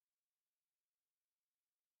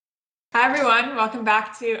Hi, everyone. Welcome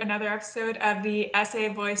back to another episode of the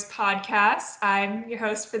SA Voice podcast. I'm your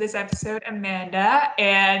host for this episode, Amanda.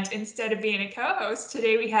 And instead of being a co host,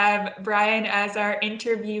 today we have Brian as our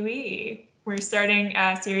interviewee. We're starting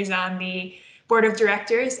a series on the board of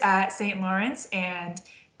directors at St. Lawrence, and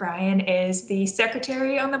Brian is the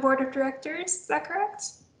secretary on the board of directors. Is that correct?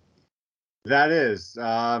 That is,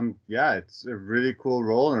 yeah, it's a really cool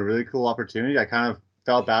role and a really cool opportunity. I kind of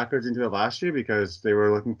fell backwards into it last year because they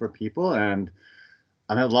were looking for people, and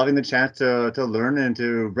I'm loving the chance to learn and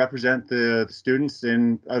to represent the students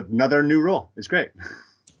in another new role. It's great.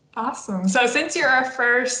 Awesome. So, since you're our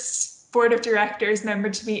first board of directors member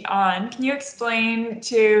to be on, can you explain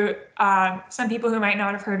to some people who might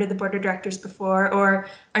not have heard of the board of directors before or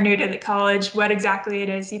are new to the college what exactly it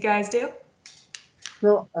is you guys do?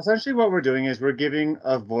 So essentially, what we're doing is we're giving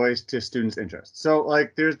a voice to students' interests. So,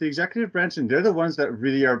 like, there's the executive branch, and they're the ones that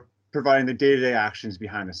really are providing the day-to-day actions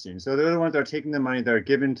behind the scenes. So they're the ones that are taking the money that are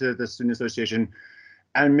given to the student association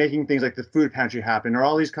and making things like the food pantry happen or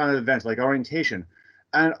all these kind of events like orientation.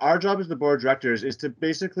 And our job as the board of directors is to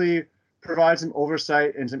basically provide some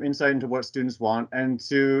oversight and some insight into what students want and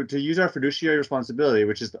to use our fiduciary responsibility,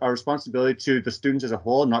 which is our responsibility to the students as a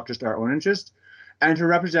whole, not just our own interest, and to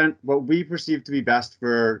represent what we perceive to be best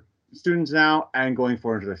for students now and going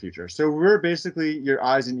forward into the future. So we're basically your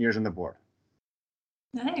eyes and ears on the board.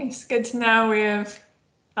 Nice. Good to know we have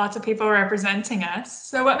lots of people representing us.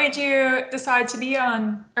 So, what made you decide to be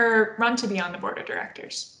on or run to be on the board of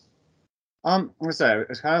directors? Like I said,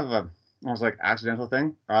 it's kind of a almost like accidental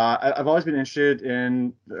thing. I've always been interested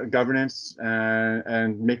in governance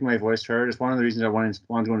and making my voice heard. It's one of the reasons I wanted to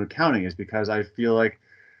go into accounting is because I feel like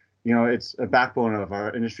it's a backbone of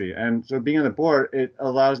our industry. And so being on the board, it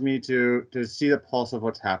allows me to see the pulse of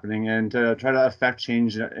what's happening and to try to affect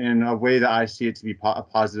change in a way that I see it to be a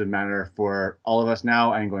positive manner for all of us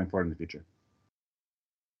now and going forward in the future.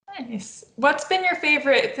 Nice. What's been your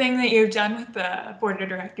favorite thing that you've done with the board of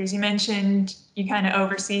directors? You mentioned you kind of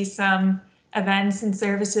oversee some events and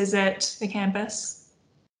services at the campus.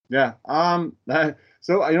 Yeah.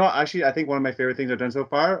 So actually, I think one of my favorite things I've done so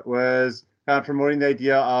far was kind of promoting the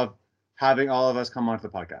idea of having all of us come onto the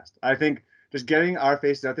podcast. I think just getting our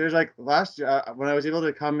faces out there is like last year when I was able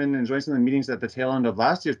to come in and join some of the meetings at the tail end of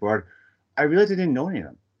last year's board, I realized I didn't know any of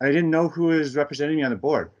them. I didn't know who is representing me on the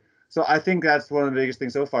board. So I think that's one of the biggest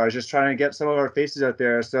things so far is just trying to get some of our faces out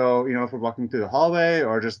there. So if we're walking through the hallway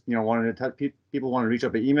or just wanting to people want to reach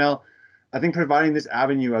out by email, I think providing this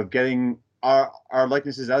avenue of getting our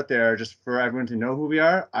likenesses out there just for everyone to know who we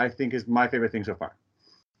are, I think is my favorite thing so far.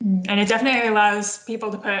 And it definitely allows people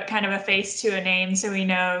to put kind of a face to a name so we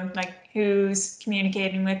know like who's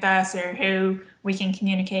communicating with us or who we can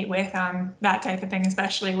communicate with on that type of thing,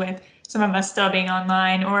 especially with some of us still being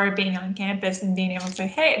online or being on campus and being able to say,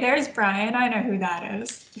 hey, there's Brian. I know who that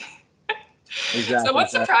is. So Exactly. what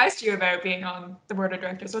surprised you about being on the board of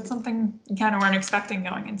directors? What's something you kind of weren't expecting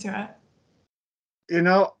going into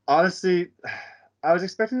it? Honestly, I was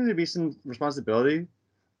expecting there to be some responsibility,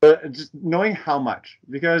 but just knowing how much,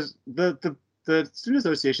 because the student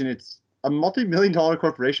association, it's a multi-million dollar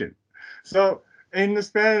corporation. So in the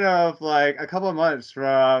span of like a couple of months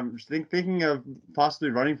from thinking of possibly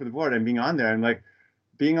running for the board and being on there and like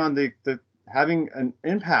being on the having an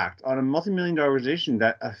impact on a multi-million dollar organization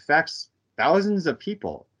that affects thousands of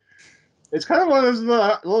people, it's kind of one of those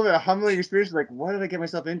little bit humbling experiences. Like, what did I get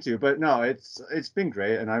myself into? But no, it's been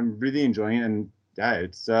great, and I'm really enjoying it. And yeah,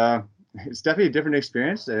 it's definitely a different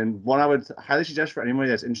experience, and one I would highly suggest for anybody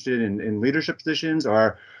that's interested in leadership positions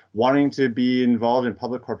or wanting to be involved in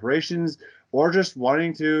public corporations or just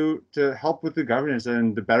wanting to help with the governance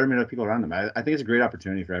and the betterment of people around them. I think it's a great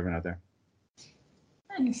opportunity for everyone out there.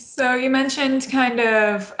 Nice. So you mentioned kind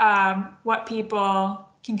of what people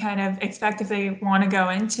can kind of expect if they want to go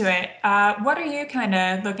into it. What are you kind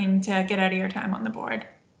of looking to get out of your time on the board?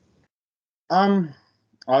 Um,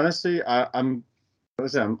 Honestly,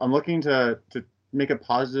 listen, I'm looking to make a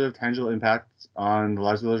positive, tangible impact on the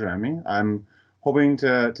lives of those around me. I'm hoping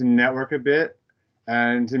to network a bit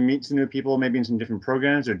and to meet some new people, maybe in some different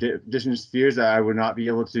programs or different spheres that I would not be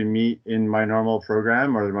able to meet in my normal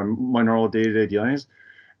program or my normal day-to-day dealings.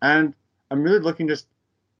 And I'm really looking just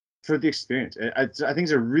for the experience. I think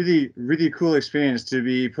it's a really, really cool experience to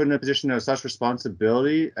be put in a position of such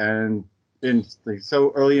responsibility and in like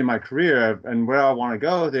so early in my career and where I want to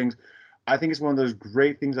go, things. I think it's one of those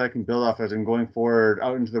great things I can build off as I'm going forward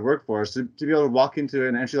out into the workforce to be able to walk into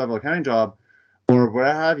an entry level accounting job or what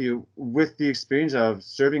have you with the experience of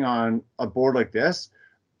serving on a board like this.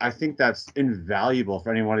 I think that's invaluable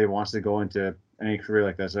for anyone who wants to go into any career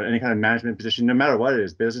like this or any kind of management position, no matter what it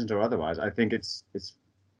is, business or otherwise. I think it's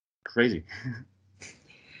crazy.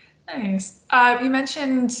 Nice. You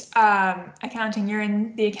mentioned accounting. You're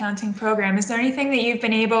in the accounting program. Is there anything that you've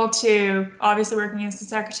been able to, obviously working as the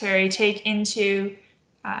secretary, take into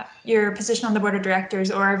your position on the board of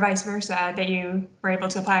directors or vice versa, that you were able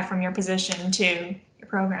to apply from your position to your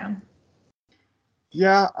program?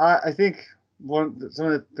 Yeah, I think some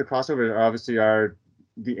of the crossovers obviously are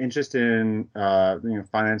the interest in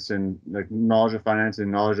finance and like knowledge of finance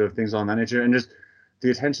and knowledge of things on that nature, and just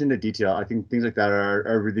the attention to detail. I think things like that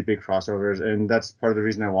are really big crossovers, and that's part of the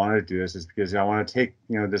reason I wanted to do this is because I want to take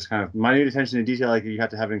this kind of minute attention to detail like you have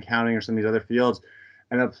to have in accounting or some of these other fields,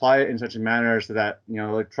 and apply it in such a manner so that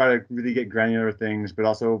like try to really get granular things, but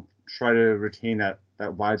also try to retain that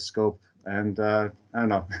wide scope. And I don't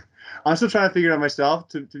know. I'm still trying to figure it out myself,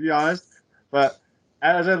 to be honest. But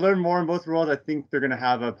as I learn more in both roles, I think they're going to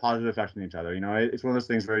have a positive effect on each other. It's one of those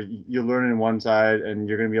things where you learn in one side and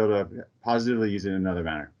you're going to be able to positively use it in another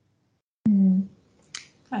manner.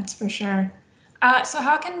 That's for sure. So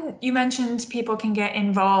how can, you mentioned people can get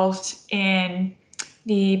involved in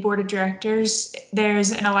the board of directors.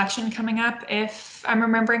 There's an election coming up, if I'm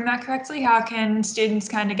remembering that correctly. How can students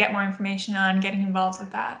kind of get more information on getting involved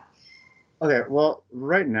with that? Okay, well,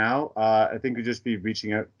 right now, I think we'd just be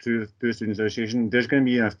reaching out to the Student Association. There's going to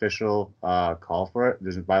be an official call for it.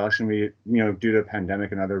 There's a by-election. Due to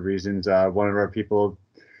pandemic and other reasons, one of our people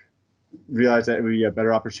realized that it would be a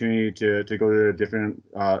better opportunity to go to a different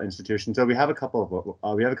institution. So we have a couple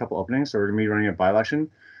of openings. So we're going to be running a by-election.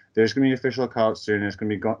 There's going to be an official call out soon. It's going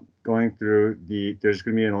to be going through there's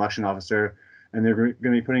going to be an election officer, and they're going to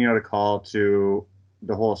be putting out a call to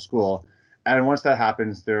the whole school. And once that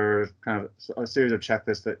happens, there's kind of a series of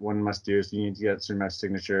checklists that one must do. So you need to get certain amount of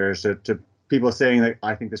signatures to people saying that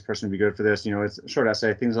I think this person would be good for this. It's a short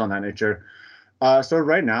essay, things on that nature. So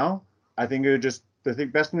right now, I think the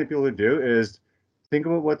best thing that people would do is think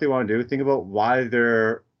about what they want to do, think about why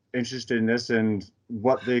they're interested in this and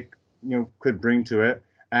what they could bring to it,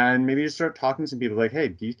 and maybe just start talking to some people like, hey,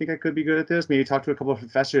 do you think I could be good at this? Maybe talk to a couple of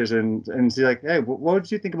professors and see like, hey, what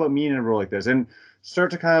would you think about me in a role like this? And start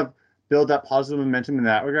to kind of build that positive momentum in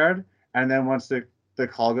that regard. And then once the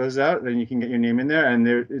call goes out, then you can get your name in there. And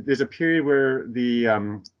there's a period where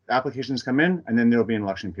the applications come in, and then there'll be an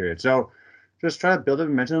election period. So just try to build that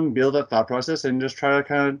momentum, build that thought process, and just try to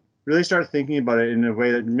kind of really start thinking about it in a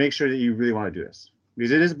way that makes sure that you really want to do this.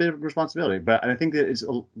 Because it is a bit of a responsibility. But I think that it's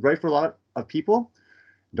right for a lot of people.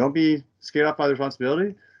 Don't be scared off by the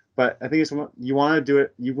responsibility. But I think you want to do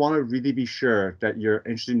it. You want to really be sure that you're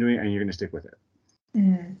interested in doing it and you're going to stick with it.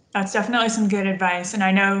 That's definitely some good advice. And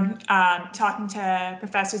I know talking to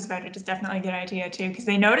professors about it is definitely a good idea too, because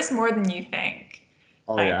they notice more than you think.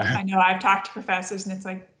 Oh, Like, yeah. I know I've talked to professors and it's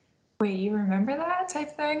like, wait, you remember that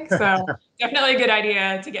type thing? So definitely a good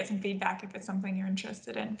idea to get some feedback if it's something you're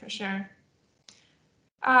interested in, for sure.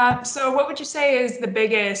 So what would you say is the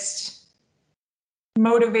biggest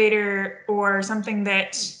motivator or something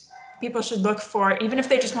that people should look for, even if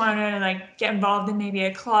they just want to like get involved in maybe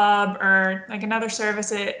a club or like another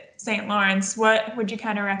service at St. Lawrence? What would you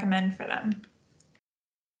kind of recommend for them?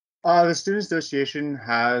 The Student Association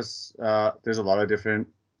has there's a lot of different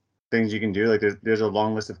things you can do. Like there's a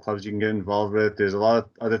long list of clubs you can get involved with. There's a lot of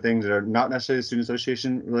other things that are not necessarily Student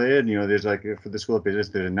Association related. There's like for the School of Business,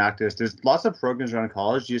 there's Enactus. There's lots of programs around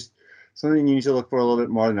college. Just something you need to look for a little bit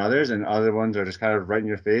more than others, and other ones are just kind of right in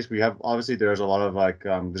your face. We have obviously there's a lot of like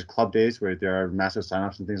there's club days where there are massive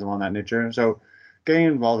signups and things along that nature. So getting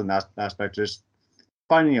involved in that aspect, just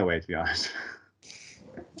finding a way, to be honest.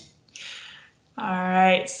 All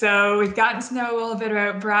right, so we've gotten to know a little bit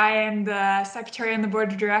about Brian, the secretary on the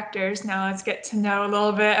board of directors. Now let's get to know a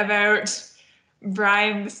little bit about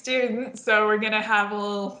Brian, the student. So we're gonna have a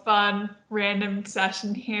little fun random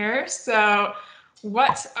session here. So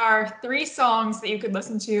what are 3 songs that you could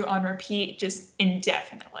listen to on repeat just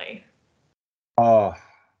indefinitely? Oh,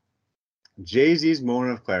 Jay-Z's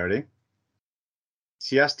Moment of Clarity,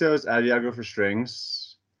 Tiesto's Adiago for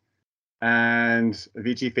Strings, and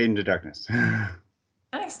Avicii Fade into Darkness.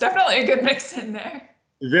 Nice, definitely a good mix in there.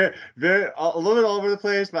 Very, a little bit all over the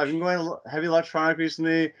place, but I've been going heavy electronic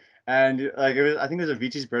recently, and like I think it was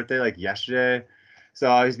Avicii's birthday like yesterday,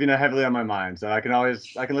 so he's been heavily on my mind. So I can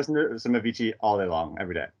listen to some Avicii all day long,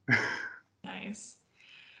 every day. Nice.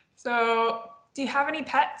 So, do you have any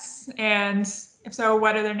pets? And if so,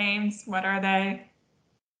 what are their names? What are they?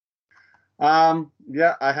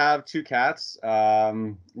 Yeah, I have 2 cats.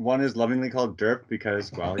 One is lovingly called Derp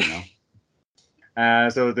because, well,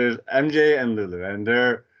 so there's MJ and Lulu, and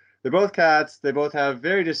they're both cats. They both have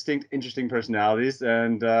very distinct, interesting personalities,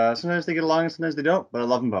 and sometimes they get along and sometimes they don't. But I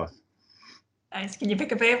love them both. Nice. Can you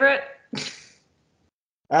pick a favorite?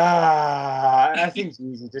 I think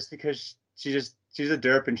Gigi, just because she's a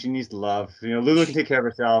derp and she needs love. You know, Lulu can take care of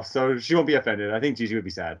herself, so she won't be offended. I think Gigi would be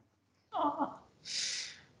sad. Aw.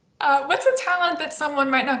 What's a talent that someone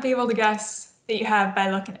might not be able to guess that you have by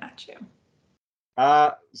looking at you?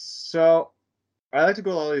 So I like to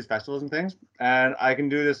go to all these festivals and things, and I can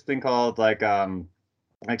do this thing called like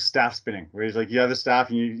staff spinning, where it's like you have the staff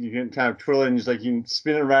and you can kind of twirl it and just like you can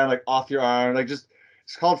spin it around like off your arm, like just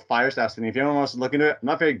it's called fire staff spinning. If anyone wants to look into it, I'm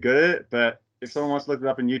not very good at it, but if someone wants to look it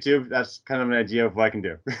up on YouTube, that's kind of an idea of what I can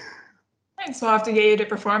do. Thanks. We'll have to get you to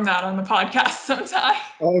perform that on the podcast sometime.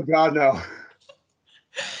 Oh God, no.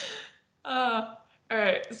 All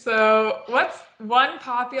right. So, what's one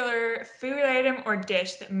popular food item or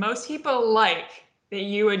dish that most people like that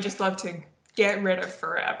you would just love to get rid of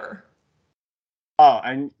forever? Oh,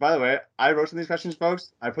 and by the way, I wrote some of these questions,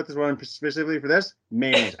 folks. I put this one specifically for this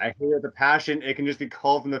mayonnaise. I hate it with a passion. It can just be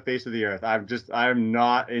called from the face of the earth. I'm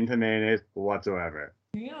not into mayonnaise whatsoever.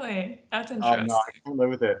 Really? That's Oh no, I interesting. can't live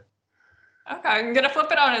with it. Okay, I'm gonna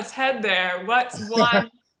flip it on its head there. What's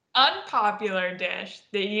one unpopular dish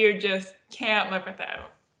that you just can't live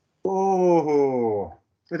without? Oh,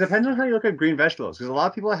 it depends on how you look at green vegetables, because a lot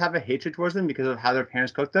of people have a hatred towards them because of how their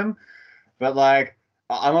parents cooked them. But like,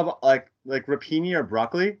 I'm about like rapini or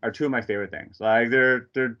broccoli are two of my favorite things. Like they're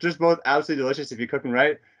just both absolutely delicious if you cook them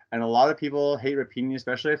right. And a lot of people hate rapini,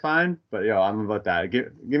 especially I find. But yo, I'm about that.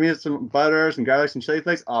 Give me some butter, some garlic, some chili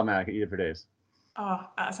flakes. Oh man, I could eat it for days. Oh,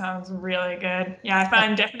 that sounds really good. Yeah, I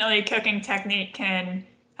find definitely cooking technique can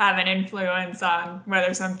have an influence on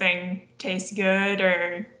whether something tastes good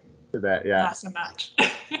or To that, yeah. not so much.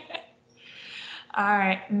 All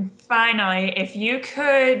right. And finally, if you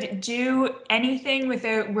could do anything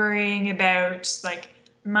without worrying about like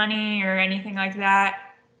money or anything like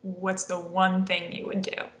that, what's the one thing you would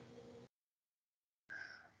do?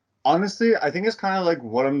 Honestly, I think it's kind of like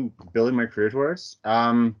what I'm building my career towards.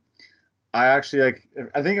 I actually like.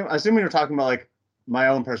 I think I'm assuming you're talking about like my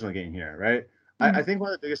own personal gain here, right? I Mhm. think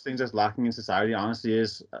one of the biggest things that's lacking in society, honestly,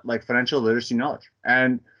 is like financial literacy knowledge.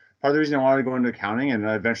 And part of the reason I wanted to go into accounting and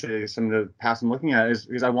eventually some of the paths I'm looking at is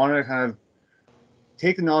because I wanted to kind of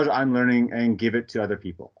take the knowledge I'm learning and give it to other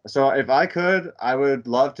people. So if I could, I would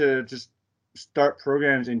love to just start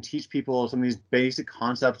programs and teach people some of these basic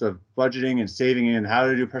concepts of budgeting and saving and how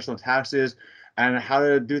to do personal taxes and how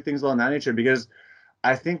to do things along that nature because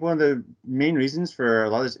I think one of the main reasons for a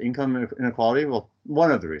lot of this income inequality, well,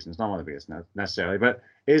 one of the reasons, not one of the biggest necessarily, but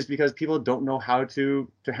is because people don't know how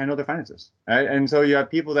to handle their finances, right? And so you have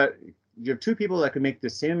two people that can make the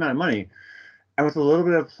same amount of money, and with a little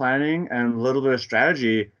bit of planning and a little bit of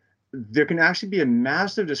strategy, there can actually be a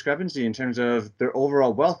massive discrepancy in terms of their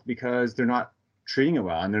overall wealth because they're not treating it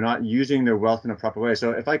well and they're not using their wealth in a proper way. So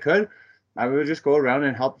if I could, I would just go around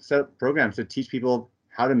and help set up programs to teach people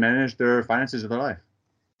how to manage their finances of their life.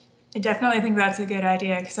 I definitely think that's a good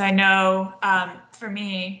idea because I know for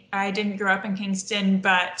me, I didn't grow up in Kingston,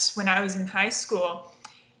 but when I was in high school,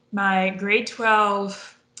 my grade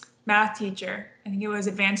 12 math teacher, I think it was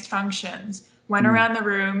advanced functions, went Mm. around the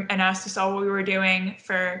room and asked us all what we were doing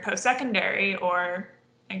for post secondary or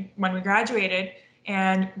like, when we graduated.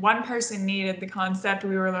 And one person needed the concept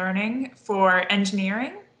we were learning for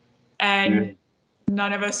engineering, and Mm.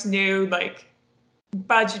 none of us knew like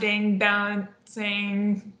budgeting,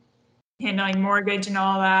 balancing, handling mortgage and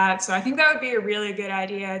all that. So I think that would be a really good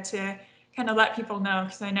idea to kind of let people know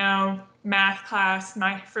because I know math class,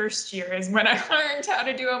 my first year is when I learned how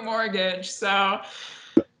to do a mortgage. So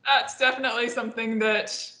that's definitely something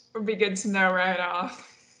that would be good to know right off.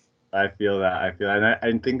 I feel that. I feel that.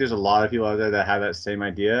 And I think there's a lot of people out there that have that same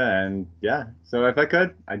idea. And yeah, so if I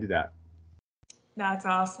could, I'd do that. That's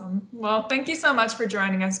awesome. Well, thank you so much for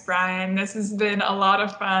joining us, Brian. This has been a lot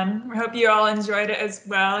of fun. We hope you all enjoyed it as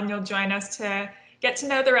well, and you'll join us to get to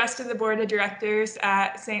know the rest of the board of directors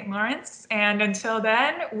at St. Lawrence. And until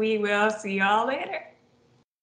then, we will see you all later.